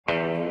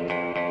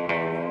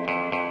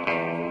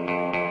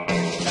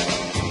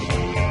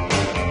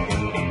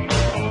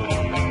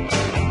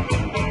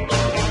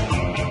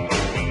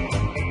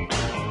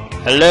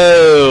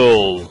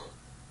Hello,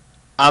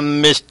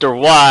 I'm Mr.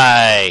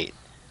 White.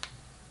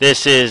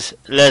 This is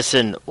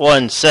lesson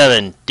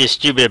 17,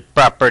 Distributive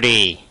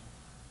Property.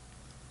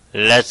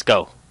 Let's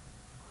go.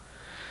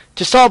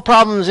 To solve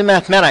problems in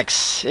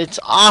mathematics, it's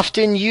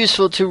often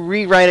useful to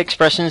rewrite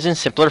expressions in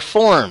simpler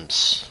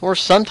forms, or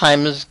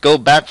sometimes go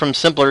back from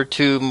simpler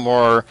to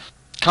more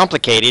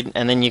complicated,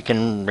 and then you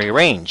can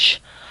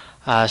rearrange.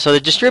 So the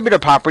distributive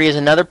property is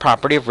another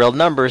property of real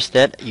numbers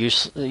that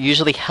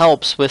usually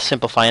helps with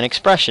simplifying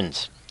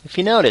expressions. If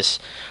you notice,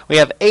 we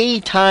have a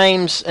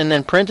times and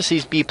then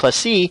parentheses b plus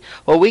c.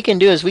 What we can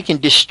do is we can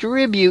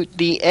distribute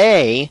the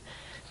a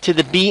to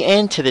the b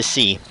and to the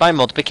c by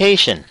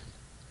multiplication.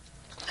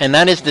 And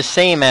that is the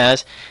same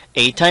as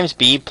a times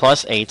b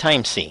plus a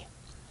times c.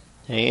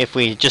 If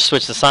we just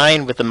switch the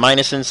sign with the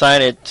minus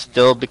inside, it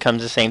still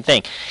becomes the same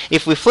thing.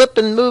 If we flip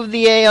and move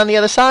the a on the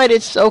other side,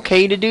 it's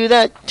okay to do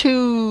that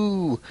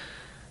too.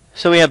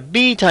 So we have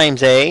b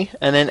times a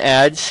and then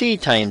add c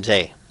times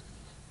a.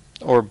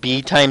 Or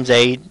b times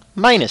a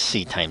minus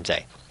c times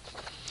a.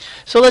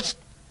 So let's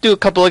do a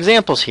couple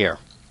examples here.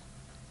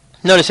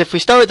 Notice if we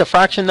start with the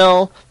fraction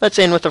though, let's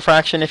end with the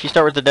fraction. If you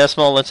start with the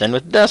decimal, let's end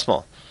with the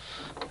decimal.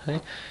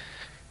 Okay.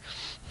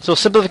 So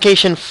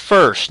simplification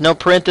first. No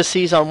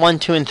parentheses on 1,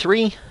 2, and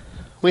 3.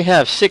 We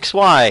have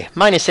 6y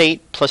minus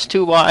 8 plus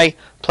 2y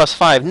plus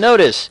 5.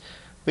 Notice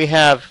we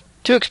have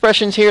two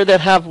expressions here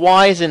that have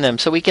y's in them.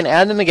 So we can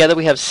add them together.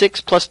 We have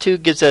 6 plus 2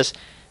 gives us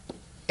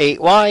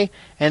 8y.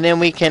 And then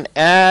we can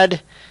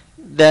add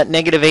that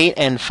negative 8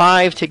 and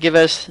 5 to give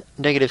us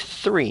negative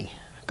 3.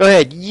 Go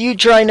ahead. You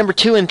try number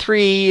 2 and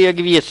 3. I'll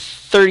give you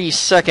 30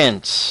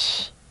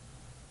 seconds.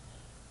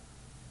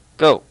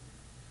 Go.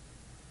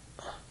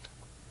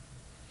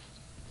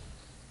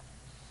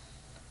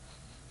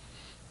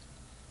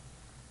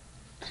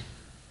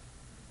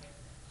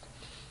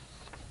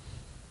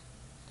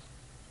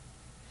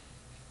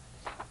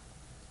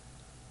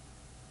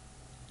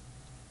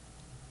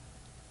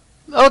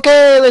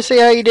 Okay, let's see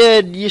how you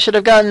did. You should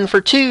have gotten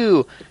for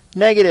 2,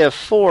 negative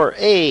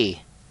 4a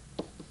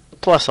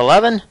plus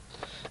 11.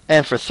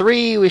 And for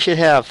 3, we should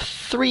have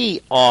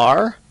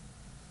 3r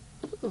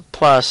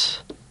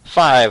plus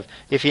 5.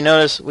 If you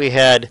notice, we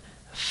had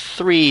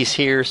 3's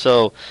here,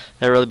 so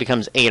that really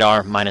becomes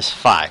 8r minus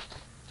 5.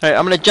 Alright,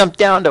 I'm going to jump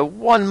down to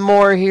one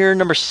more here,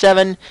 number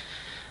 7.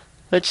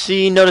 Let's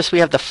see, notice we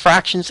have the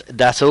fractions.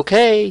 That's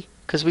okay,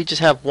 because we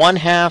just have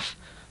 1/2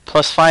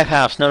 plus 5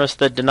 halves. Notice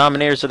the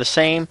denominators are the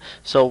same,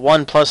 so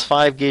 1 plus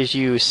 5 gives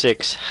you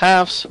 6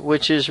 halves,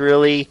 which is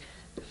really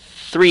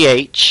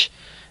 3h.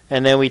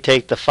 And then we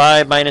take the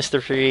 5 minus the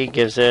 3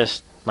 gives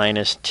us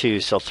minus 2.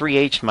 So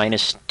 3h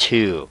minus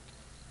 2.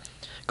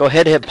 Go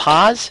ahead and hit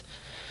pause.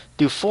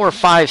 Do 4,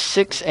 5,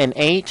 6, and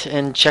 8,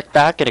 and check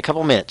back in a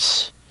couple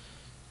minutes.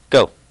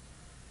 Go.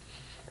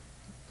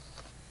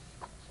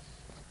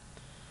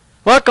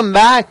 Welcome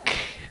back.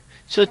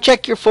 So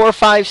check your 4,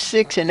 5,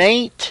 6, and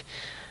 8.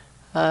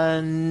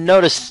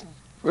 Notice,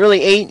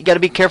 really 8, you got to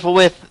be careful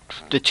with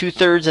the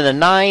 2/3 and the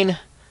 9.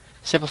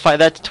 Simplify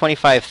that to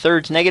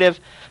 25/3 negative.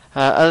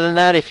 Other than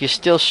that, if you're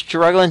still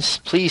struggling,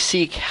 please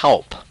seek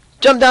help.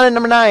 Jump down to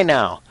number 9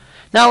 now.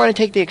 Now we're going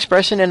to take the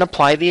expression and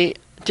apply the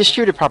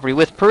distributive property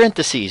with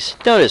parentheses.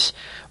 Notice,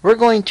 we're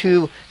going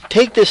to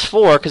take this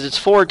 4, because it's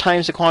 4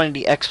 times the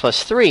quantity x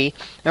plus 3,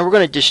 and we're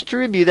going to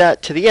distribute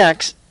that to the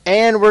x,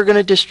 and we're going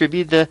to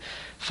distribute the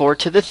 4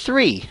 to the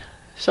 3.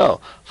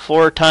 So,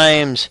 4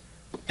 times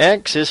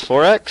x is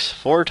 4x.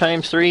 4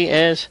 times 3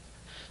 is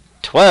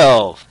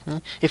 12.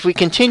 If we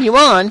continue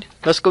on,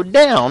 let's go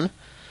down.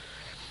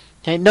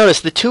 Okay, notice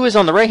the 2 is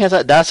on the right hand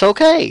side. That's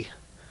okay.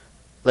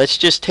 Let's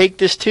just take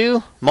this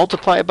 2,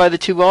 multiply it by the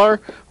 2r.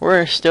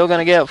 We're still going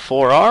to get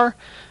 4r.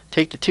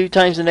 Take the 2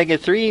 times the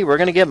negative 3. We're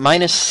going to get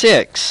minus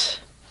 6.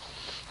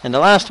 And the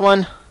last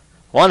one,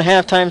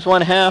 1/2 times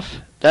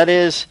 1/2. That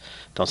is,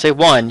 don't say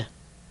 1.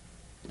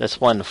 That's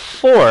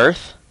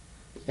 1/4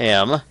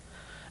 m.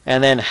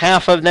 And then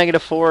half of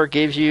negative 4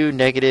 gives you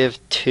negative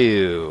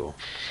 2.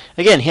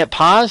 Again, hit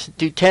pause.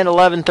 Do 10,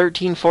 11,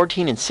 13,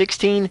 14, and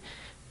 16.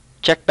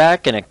 Check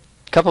back in a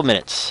couple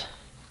minutes.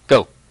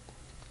 Go.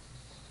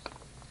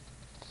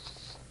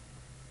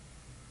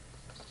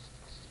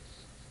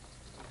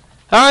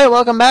 Alright,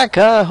 welcome back.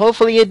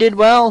 Hopefully you did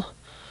well.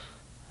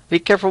 Be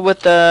careful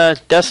with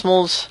the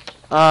decimals.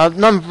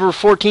 Number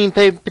 14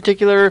 in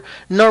particular,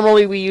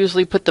 normally we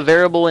usually put the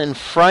variable in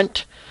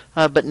front,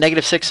 but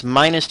negative 6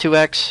 minus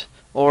 2x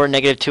or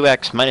negative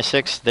 2x minus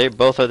 6, they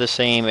both are the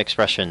same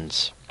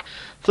expressions.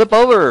 Flip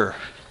over.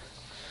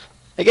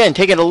 Again,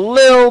 take it a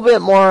little bit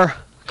more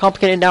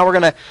complicated. Now we're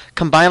going to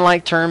combine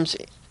like terms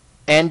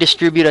and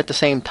distribute at the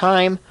same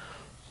time,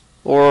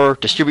 or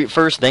distribute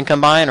first, then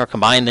combine, or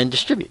combine, then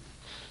distribute.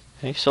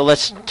 Okay, so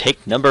let's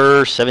take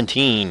number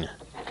 17.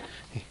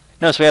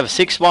 Notice we have a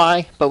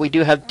 6y, but we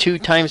do have 2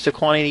 times the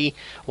quantity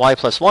y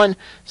plus 1.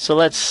 So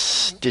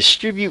let's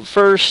distribute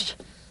first,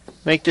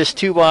 make this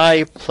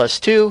 2y plus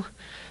 2.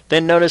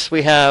 Then notice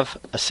we have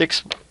a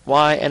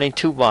 6y and a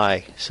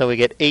 2y. So we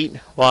get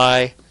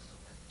 8y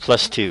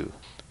plus 2.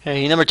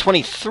 Okay, number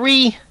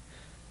 23.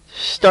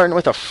 starting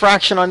with a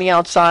fraction on the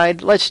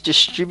outside, let's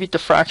distribute the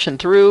fraction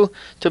through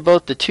to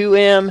both the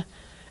 2m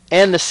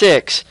and the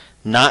 6,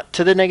 not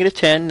to the negative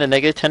 10. The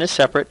negative 10 is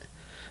separate.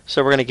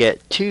 So we're going to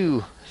get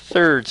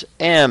 2/3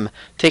 m,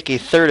 take a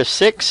third of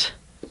 6,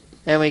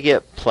 and we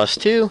get plus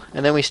 2,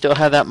 and then we still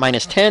have that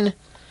minus 10.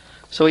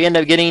 So we end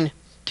up getting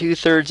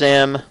 2/3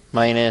 m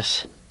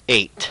minus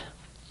 8.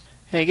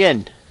 And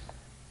again,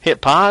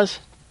 hit pause,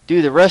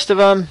 do the rest of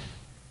them,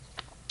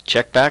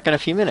 check back in a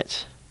few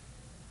minutes.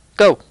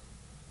 Go!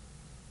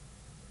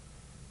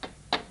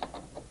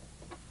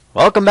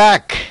 Welcome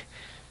back.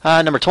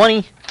 Number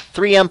 20,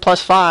 3m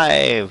plus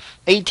 5,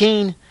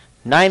 18,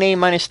 9a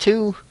minus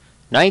 2,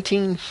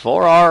 19,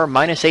 4r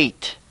minus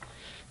 8,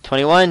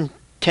 21,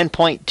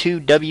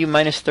 10.2w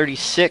minus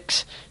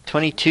 36,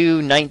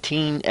 22,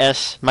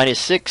 19s minus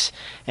 6,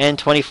 and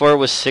 24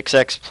 was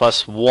 6x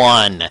plus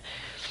 1.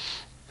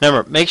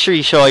 Remember, make sure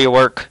you show all your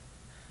work.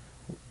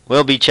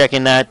 We'll be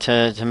checking that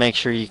to make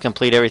sure you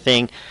complete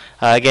everything.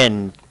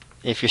 Again,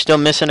 if you're still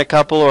missing a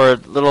couple or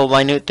little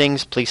minute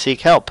things, please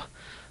seek help.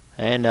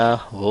 And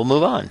we'll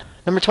move on.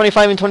 Number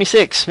 25 and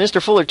 26.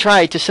 Mr. Fuller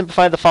tried to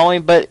simplify the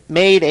following, but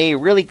made a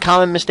really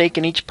common mistake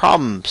in each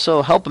problem.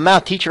 So help a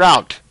math teacher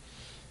out.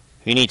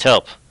 He needs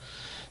help.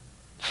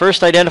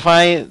 First,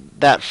 identify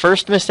that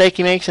first mistake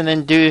he makes, and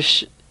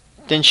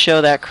then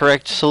show that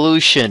correct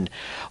solution.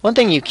 One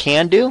thing you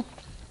can do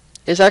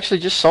is actually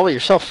just solve it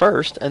yourself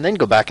first, and then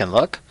go back and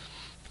look,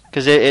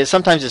 because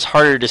sometimes it's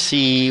harder to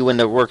see when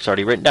the work's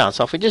already written down.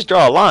 So if we just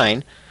draw a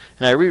line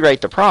and I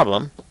rewrite the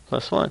problem,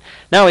 plus 1.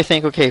 Now we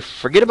think, okay,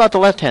 forget about the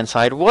left-hand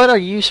side. What are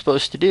you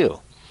supposed to do?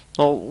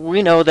 Well,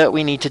 we know that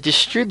we need to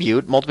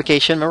distribute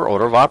multiplication or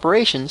order of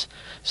operations.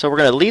 So we're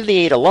going to leave the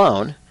 8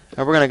 alone,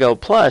 and we're going to go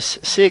plus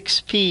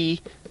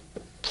 6p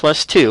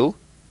plus 2.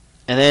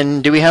 And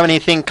then do we have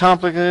anything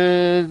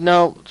complicated?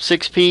 No,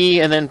 6p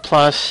and then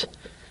plus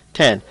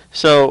 10.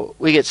 So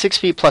we get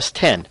 6p plus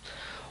 10.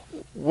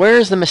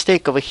 Where's the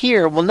mistake over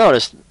here? Well,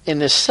 notice in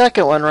this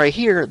second one right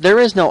here, there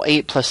is no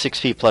 8 plus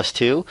 6p plus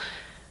 2.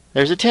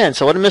 There's a 10.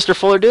 So what did Mr.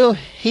 Fuller do?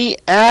 He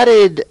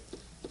added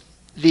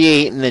the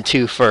 8 and the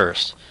 2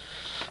 first.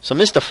 So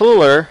Mr.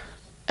 Fuller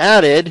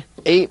added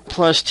 8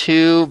 plus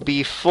 2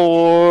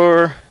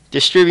 before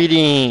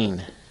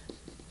distributing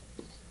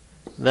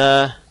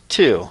the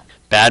 2.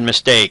 Bad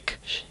mistake.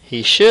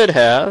 He should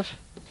have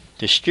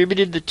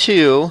distributed the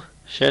 2,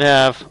 should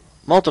have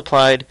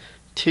multiplied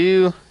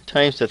 2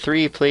 times the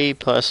 3p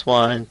plus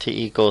 1 to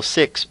equal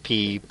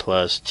 6p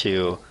plus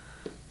 2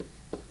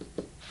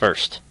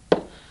 first.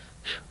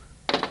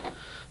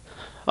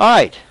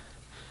 Alright,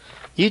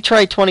 you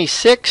try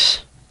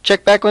 26,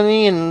 check back with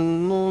me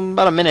in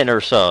about a minute or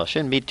so.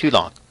 Shouldn't be too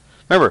long.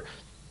 Remember,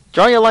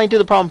 draw your line to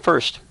the problem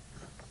first.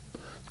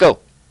 Go.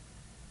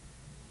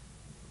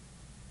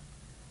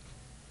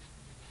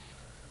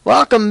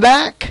 Welcome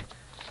back.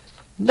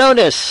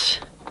 Notice,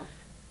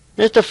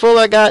 Mr.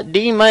 Fuller got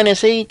D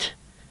minus 8.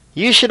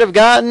 You should have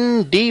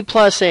gotten D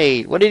plus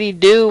 8. What did he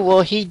do?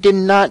 Well, he did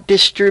not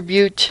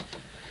distribute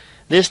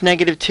this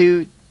negative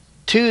 2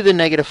 to the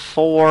negative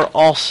 4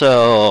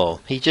 also.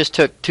 He just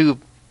took 2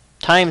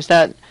 times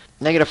that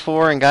negative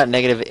 4 and got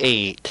negative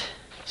 8.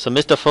 So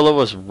Mr. Fuller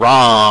was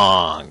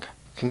wrong.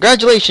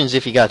 Congratulations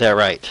if you got that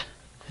right.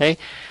 Okay.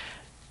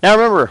 Now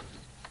remember,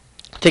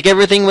 take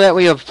everything that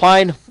we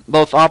applied,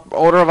 both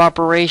order of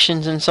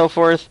operations and so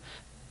forth,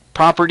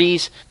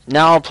 properties.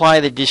 Now apply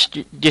the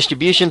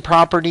distribution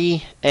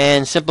property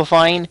and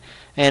simplifying,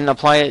 and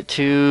apply it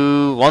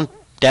to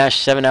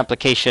 1-7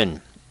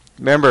 application.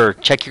 Remember,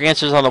 check your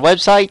answers on the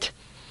website.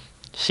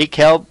 Seek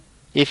help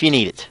if you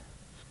need it.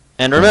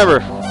 And remember,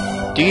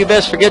 do your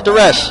best, forget the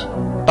rest.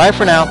 Bye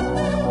for now.